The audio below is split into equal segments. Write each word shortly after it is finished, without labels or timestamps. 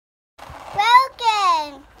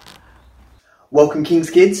Welcome, King's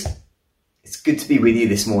Kids. It's good to be with you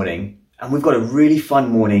this morning, and we've got a really fun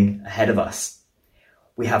morning ahead of us.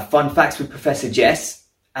 We have fun facts with Professor Jess,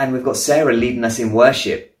 and we've got Sarah leading us in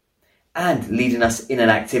worship and leading us in an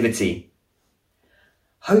activity.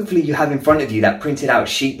 Hopefully you have in front of you that printed out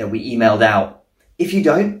sheet that we emailed out. If you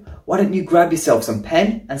don't, why don't you grab yourself some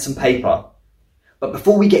pen and some paper? But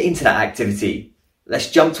before we get into that activity, let's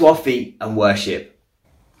jump to our feet and worship.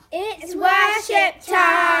 It's worship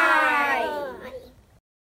time!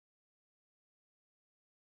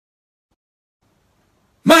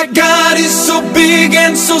 My God is so big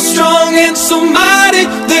and so strong and so mighty.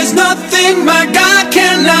 There's nothing my God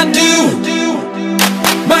cannot do.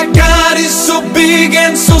 My God is so big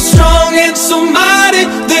and so strong and so mighty.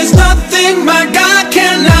 There's nothing my God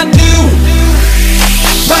cannot do.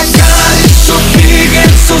 My God is so big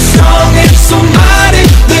and so strong and so mighty.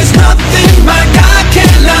 There's nothing my God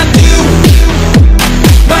cannot do.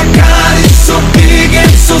 My God is so big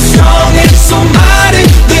and so strong and so mighty.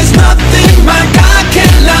 There's nothing my God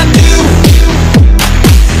cannot do.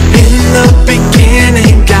 In the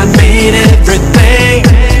beginning, God made everything.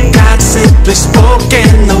 God simply spoke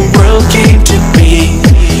and the world came to be.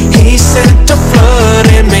 He sent a flood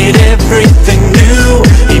and made everything new.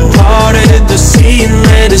 He parted the sea and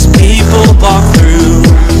let his people walk through.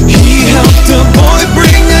 He helped a boy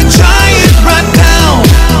bring a giant right down.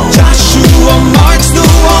 Joshua marched, the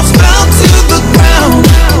walls fell to the ground.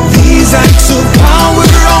 These acts of power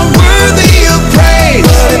are worthy of praise.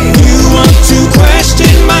 But if you want to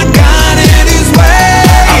question my God and his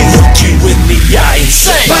ways, I'll look you in the eye and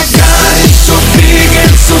say, my God is so big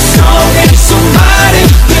and so strong and so mighty.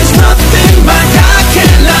 There's nothing my God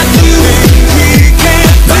cannot do.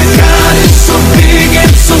 My God is so big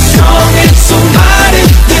and so strong and so mighty.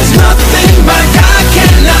 There's nothing my God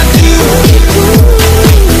cannot do.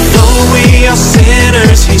 Though we are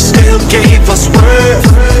sinners, he still gave us worth.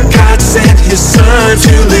 God sent his son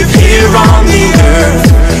to live here on the earth.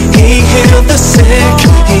 He healed the sick,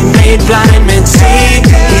 he made blind men see.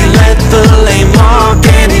 He let the lame walk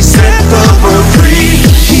and he set the world free.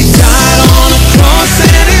 He died on a cross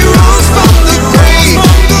and he rose from the grave.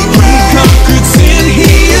 He conquered sin,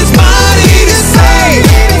 he is mighty to save.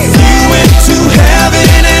 He went to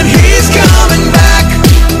heaven and he's coming back.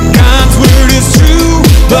 God's word is true,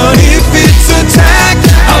 but if it's attacked,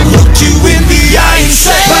 I'll look you in the eye and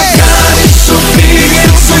say, my God is so big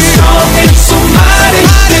and so strong and so mighty.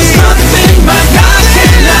 There's nothing my God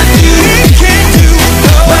cannot do.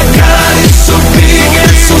 My God is so big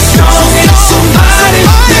and so strong and so mighty.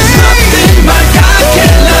 There's nothing my God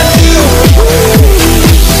cannot do.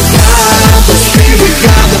 God the Spirit,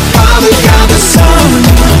 God the Father, God the Son.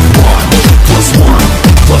 1 plus 1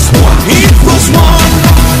 plus 1 equals 1.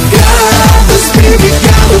 God the Spirit,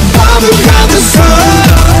 God the Father, God the Son.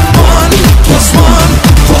 1 plus 1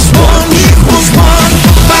 plus 1 equals 1.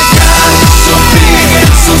 My God is so big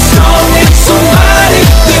and so strong and so mighty.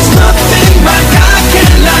 There's nothing my God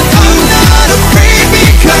cannot do. I'm not afraid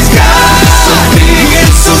because God is so big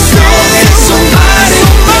and so strong and so mighty.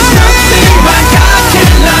 There's nothing my God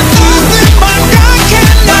cannot do. My God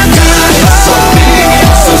cannot do. My God is so big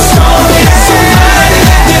and so strong and so mighty.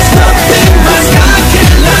 There's nothing my God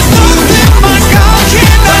cannot do. My God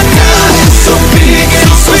cannot do. My God is so big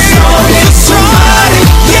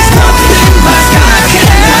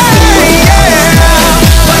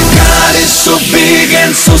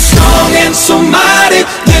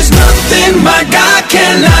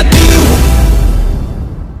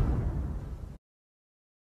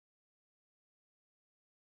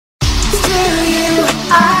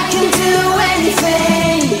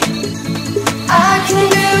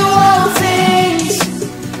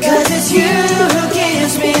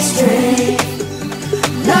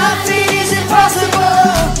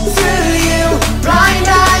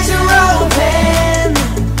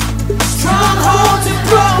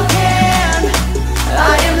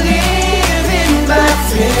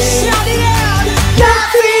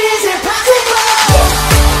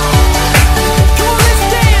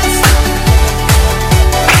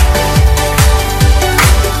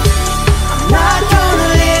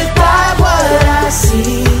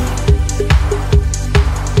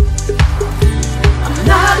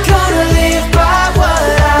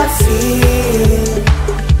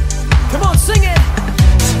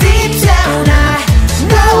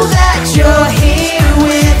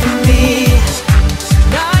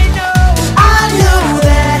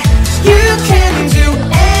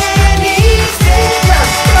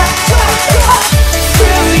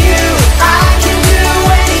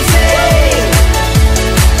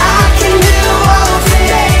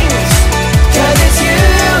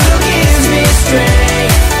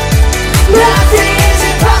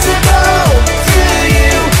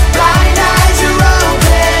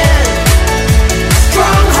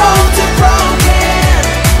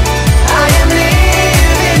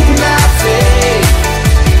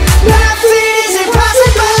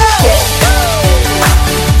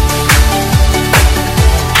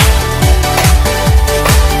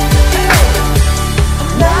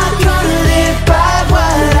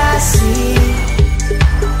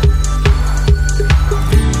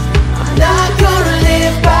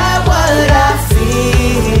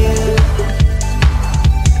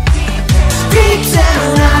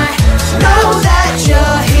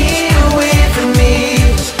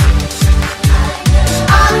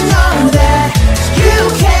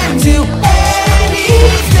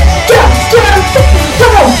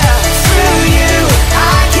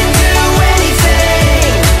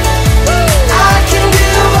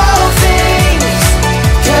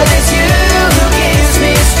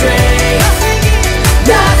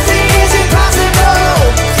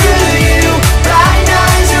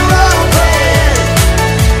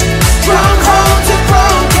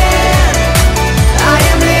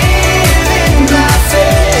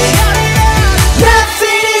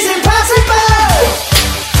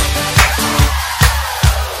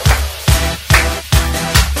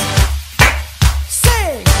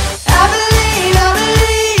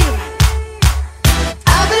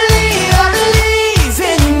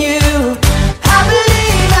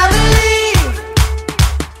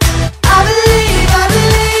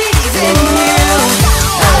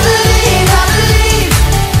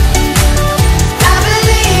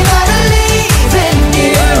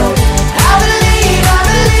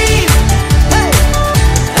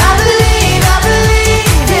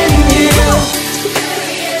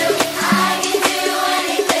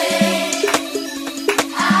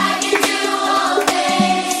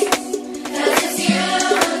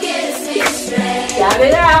Shout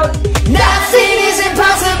it out! Nothing is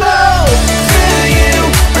impossible for you.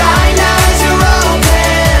 Blind eyes are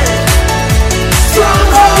open,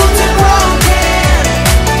 strongholds are broken.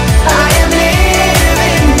 I am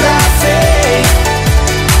living by faith.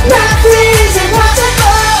 Nothing is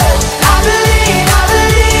impossible. I believe, I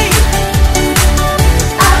believe,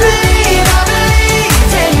 I believe, I believe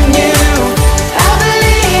in you. I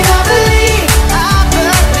believe, I believe, I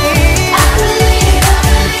believe, I believe, I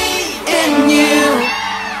believe in you.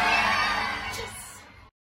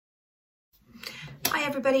 Hi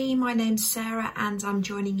everybody, my name's Sarah and I'm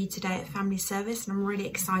joining you today at Family Service, and I'm really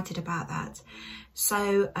excited about that.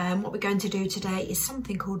 So what we're going to do today is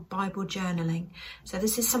something called Bible journaling. So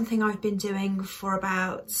this is something I've been doing for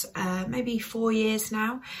about maybe 4 years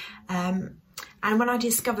now. And when I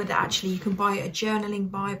discovered that actually you can buy a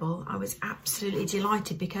journaling Bible, I was absolutely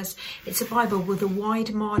delighted, because it's a Bible with a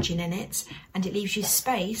wide margin in it and it leaves you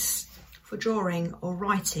space for drawing or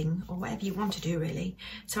writing or whatever you want to do really.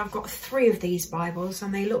 So I've got 3 of these Bibles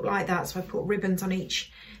and they look like that, so I put ribbons on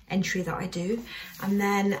each entry that I do. And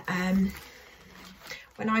then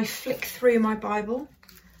when I flick through my Bible,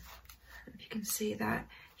 if you can see that,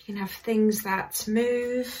 you can have things that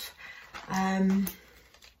move.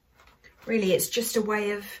 Really it's just a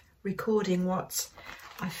way of recording what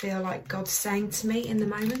I feel like God's saying to me in the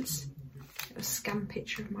moment. A scan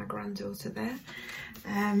picture of my granddaughter there.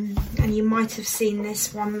 And you might have seen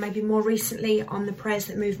this one maybe more recently on the Prayers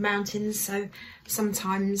That Move Mountains. So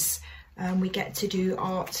sometimes we get to do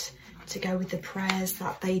art to go with the prayers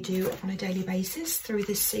that they do on a daily basis through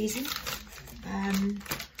this season.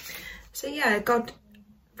 So yeah, God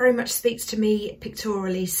very much speaks to me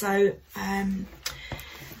pictorially. So I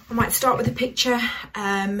might start with a picture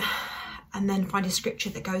and then find a scripture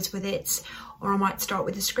that goes with it, or I might start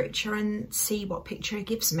with a scripture and see what picture it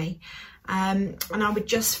gives me. And I would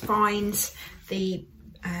just find the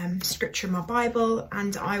scripture in my Bible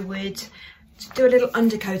and I would do a little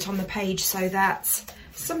undercoat on the page, so that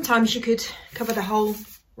sometimes you could cover the whole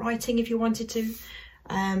writing if you wanted to,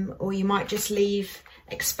 or you might just leave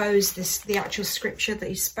exposed the actual scripture that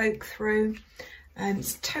you spoke through.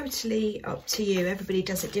 It's totally up to you. Everybody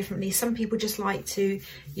does it differently. Some people just like to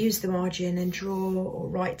use the margin and draw or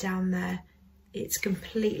write down there. It's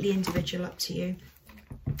completely individual, up to you.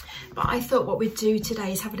 But I thought what we'd do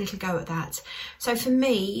today is have a little go at that. So for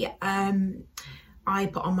me, I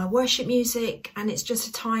put on my worship music, and it's just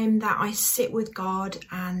a time that I sit with God,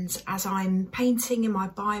 and as I'm painting in my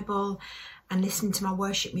Bible and listening to my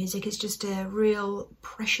worship music, it's just a real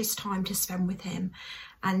precious time to spend with him.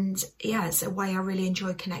 And yeah, it's a way I really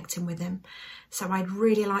enjoy connecting with him. So I'd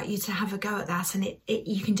really like you to have a go at that, and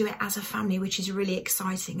you can do it as a family, which is really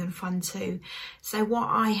exciting and fun too. So what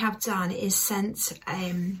I have done is sent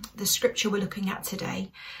the scripture we're looking at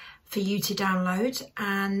today for you to download,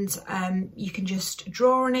 and you can just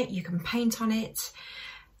draw on it, you can paint on it,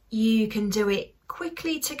 you can do it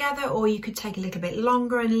quickly together, or you could take a little bit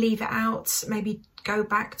longer and leave it out, maybe go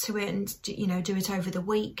back to it and do it over the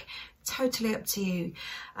week. Totally up to you.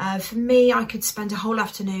 For me, I could spend a whole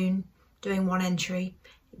afternoon doing one entry.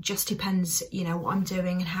 It just depends, what I'm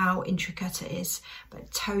doing and how intricate it is,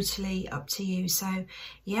 but totally up to you. So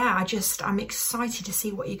yeah, I'm excited to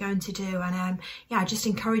see what you're going to do. And I just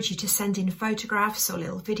encourage you to send in photographs or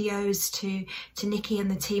little videos to Nikki and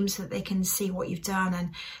the team, so that they can see what you've done,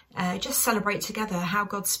 and just celebrate together how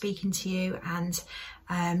God's speaking to you, and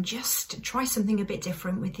just try something a bit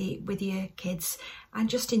different with your kids and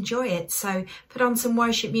just enjoy it. So put on some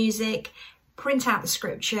worship music, print out the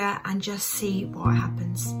scripture, and just see what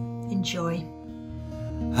happens. Enjoy.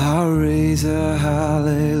 I'll raise a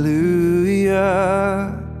hallelujah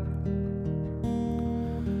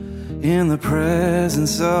in the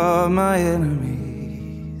presence of my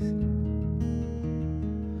enemies.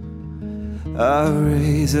 I'll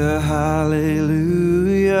raise a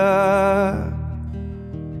hallelujah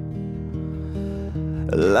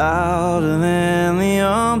louder than the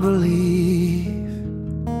unbelief.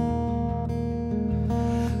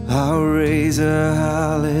 I'll raise a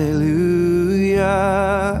hallelujah.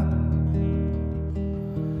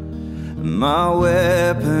 My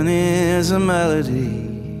weapon is a melody.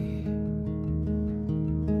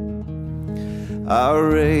 I'll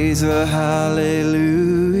raise a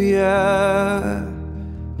hallelujah.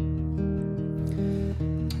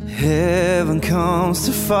 Heaven comes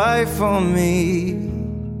to fight for me,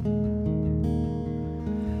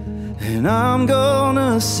 and I'm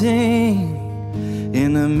gonna sing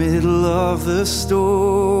in the middle of the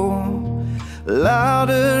storm.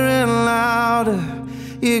 Louder and louder,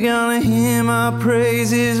 you're gonna hear my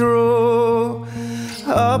praises roar.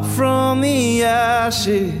 Up from the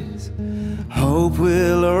ashes, hope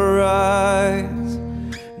will arise.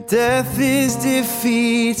 Death is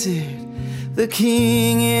defeated, the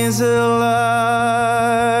King is alive.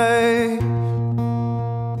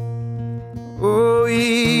 Oh,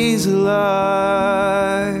 he's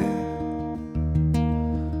alive.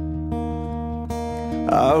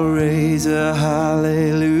 I'll raise a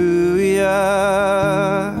hallelujah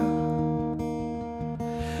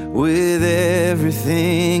with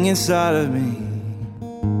everything inside of me.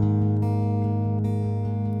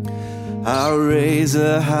 I'll raise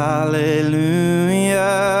a hallelujah.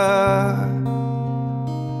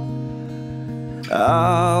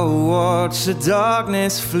 I'll watch the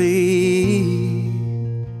darkness flee.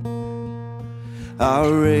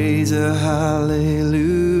 I'll raise a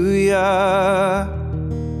hallelujah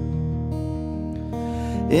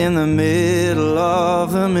in the middle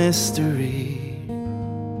of the mystery.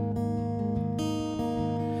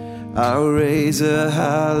 I'll raise a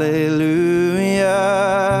hallelujah.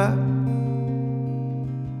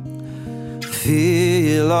 Fear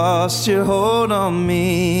you lost your hold on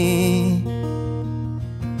me,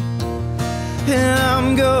 and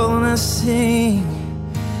I'm gonna sing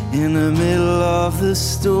in the middle of the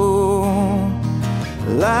storm.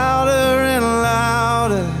 Louder and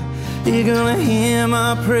louder, you're gonna hear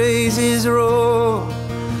my praises roar.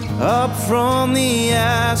 Up from the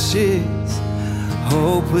ashes,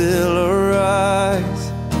 hope will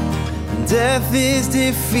arise. Death is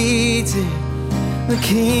defeated, the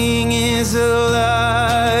King is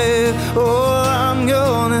alive. Oh, I'm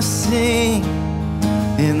gonna sing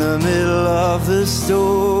in the middle of the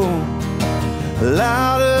storm.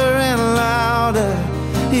 Louder and louder,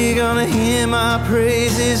 you're gonna hear my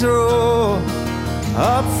praises roar.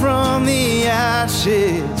 Up from the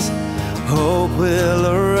ashes, hope will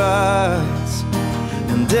arise.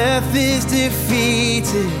 And death is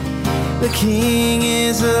defeated, the King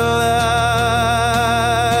is alive.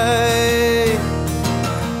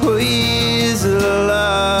 Oh, he is alive.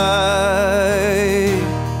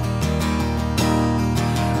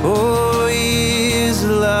 Oh, he is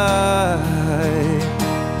alive.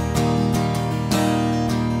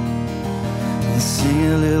 And sing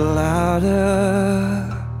a little louder.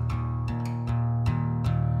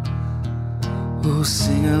 Oh,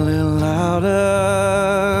 sing a little louder.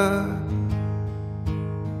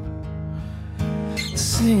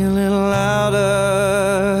 Sing a little louder.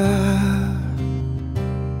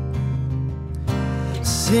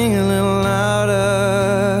 Sing a little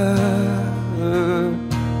louder.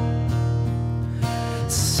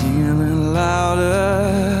 Sing a little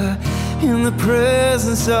louder in the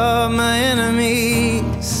presence of my enemies.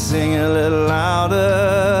 Sing a little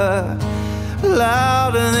louder,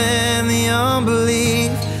 louder than the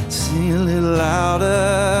unbelief. Sing a little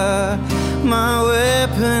louder, my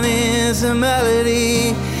weapon is a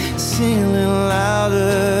melody. Sing a little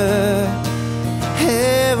louder,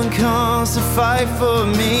 heaven comes to fight for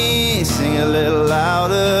me. Sing a little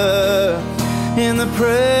louder in the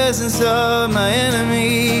presence of my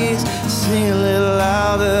enemies. Sing a little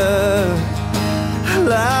louder,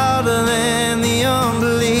 louder than the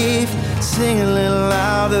unbelief. Sing a little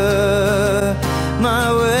louder,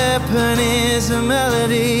 my weapon is a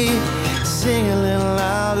melody. Sing a little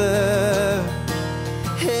louder,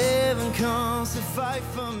 heaven comes to fight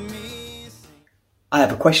for me. I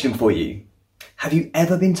have a question for you. Have you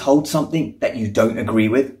ever been told something that you don't agree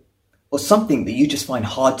with? Or something that you just find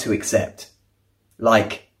hard to accept?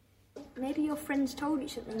 Like, maybe your friends told you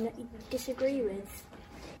something that you disagree with.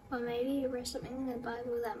 Or maybe you read something in the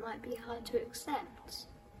Bible that might be hard to accept.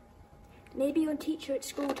 Maybe your teacher at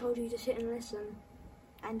school told you to sit and listen,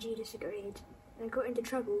 and you disagreed, and got into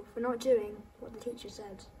trouble for not doing what the teacher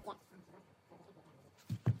said.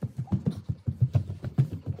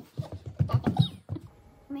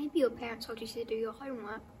 Maybe your parents told you to do your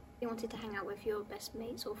homework. You wanted to hang out with your best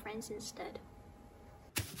mates or friends instead.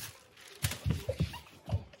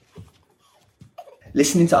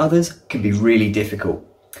 listening to others can be really difficult.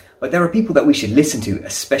 But there are people that we should listen to,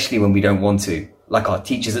 especially when we don't want to, like our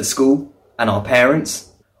teachers at school and our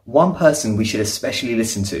parents. One person we should especially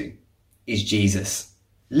listen to is Jesus.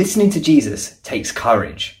 Listening to Jesus takes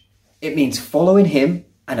courage. It means following him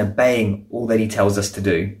and obeying all that he tells us to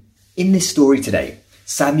do. In this story today,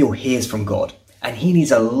 Samuel hears from God, and he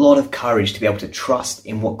needs a lot of courage to be able to trust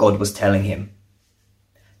in what God was telling him.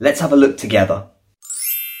 Let's have a look together.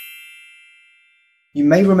 You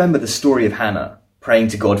may remember the story of Hannah praying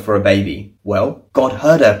to God for a baby. Well, God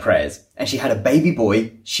heard her prayers, and she had a baby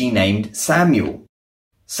boy she named Samuel.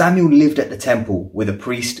 Samuel lived at the temple with a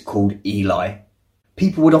priest called Eli.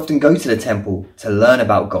 People would often go to the temple to learn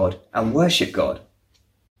about God and worship God.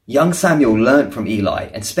 Young Samuel learnt from Eli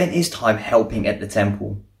and spent his time helping at the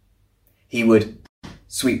temple. He would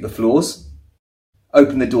sweep the floors,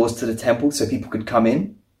 open the doors to the temple so people could come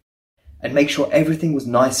in, and make sure everything was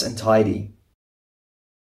nice and tidy.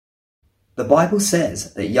 The Bible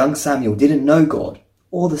says that young Samuel didn't know God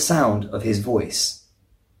or the sound of his voice.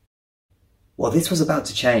 Well, this was about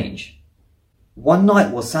to change. One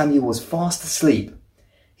night while Samuel was fast asleep,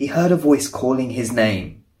 he heard a voice calling his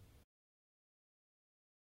name.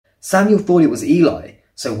 Samuel thought it was Eli,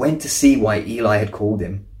 so went to see why Eli had called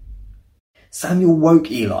him. Samuel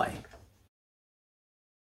woke Eli.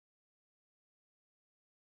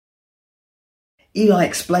 Eli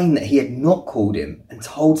explained that he had not called him and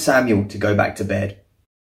told Samuel to go back to bed.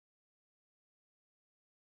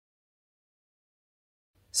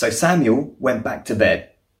 So Samuel went back to bed.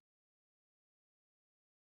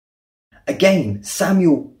 Again,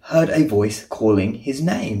 Samuel heard a voice calling his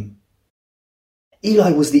name.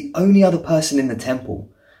 Eli was the only other person in the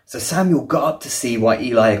temple, so Samuel got up to see why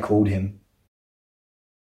Eli had called him.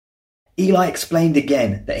 Eli explained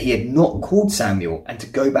again that he had not called Samuel and to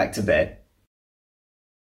go back to bed.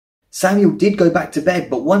 Samuel did go back to bed,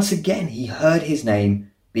 but once again he heard his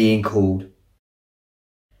name being called.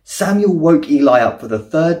 Samuel woke Eli up for the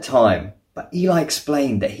third time, but Eli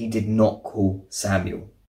explained that he did not call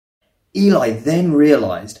Samuel. Eli then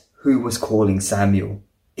realized who was calling Samuel.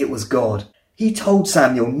 It was God. He told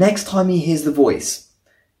Samuel next time he hears the voice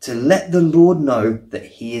to let the Lord know that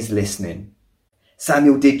he is listening.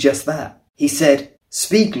 Samuel did just that. He said,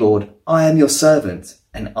 "Speak, Lord, I am your servant,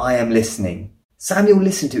 and I am listening." Samuel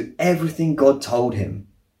listened to everything God told him.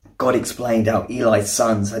 God explained how Eli's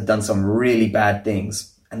sons had done some really bad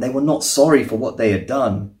things, and they were not sorry for what they had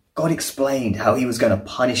done. God explained how he was going to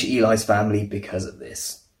punish Eli's family because of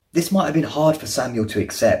this. This might have been hard for Samuel to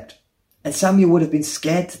accept, and Samuel would have been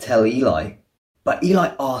scared to tell Eli. But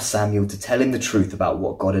Eli asked Samuel to tell him the truth about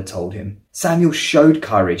what God had told him. Samuel showed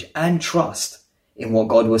courage and trust in what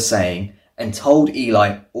God was saying and told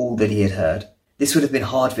Eli all that he had heard. This would have been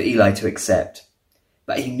hard for Eli to accept,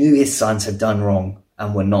 but he knew his sons had done wrong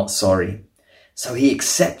and were not sorry. So he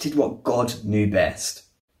accepted what God knew best.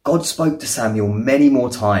 God spoke to Samuel many more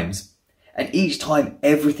times, and each time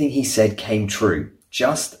everything he said came true,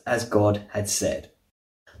 just as God had said.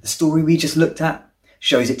 The story we just looked at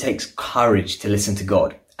shows it takes courage to listen to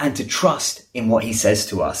God and to trust in what he says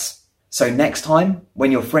to us. So next time,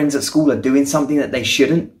 when your friends at school are doing something that they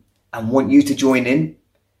shouldn't and want you to join in,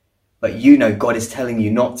 but you know God is telling you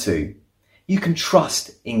not to, you can trust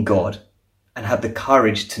in God and have the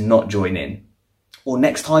courage to not join in. Or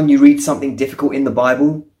next time you read something difficult in the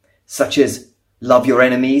Bible, such as love your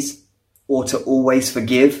enemies or to always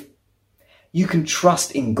forgive, you can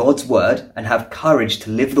trust in God's word and have courage to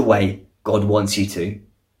live the way God wants you to.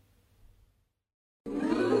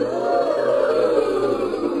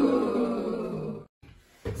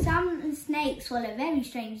 Some snakes swallow very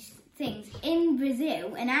strange things. In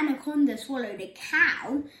Brazil, an anaconda swallowed a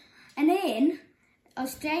cow, and in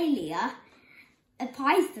Australia, a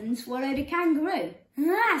python swallowed a kangaroo.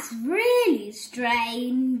 That's really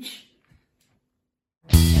strange.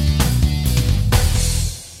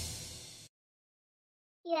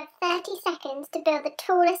 You have 30 seconds to build the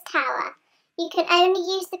tallest tower. You can only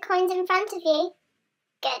use the coins in front of you.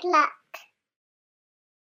 Good luck.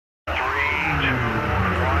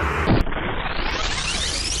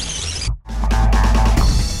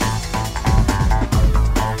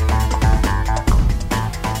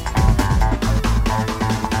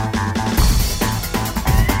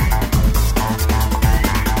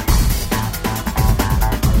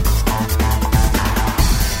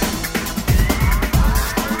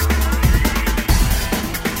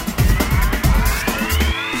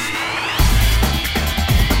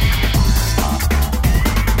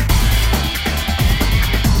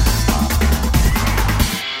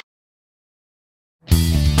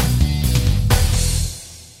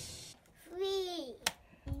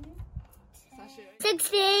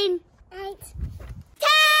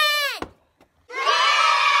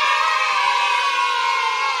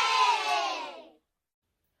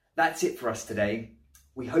 That's it for us today.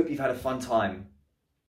 We hope you've had a fun time.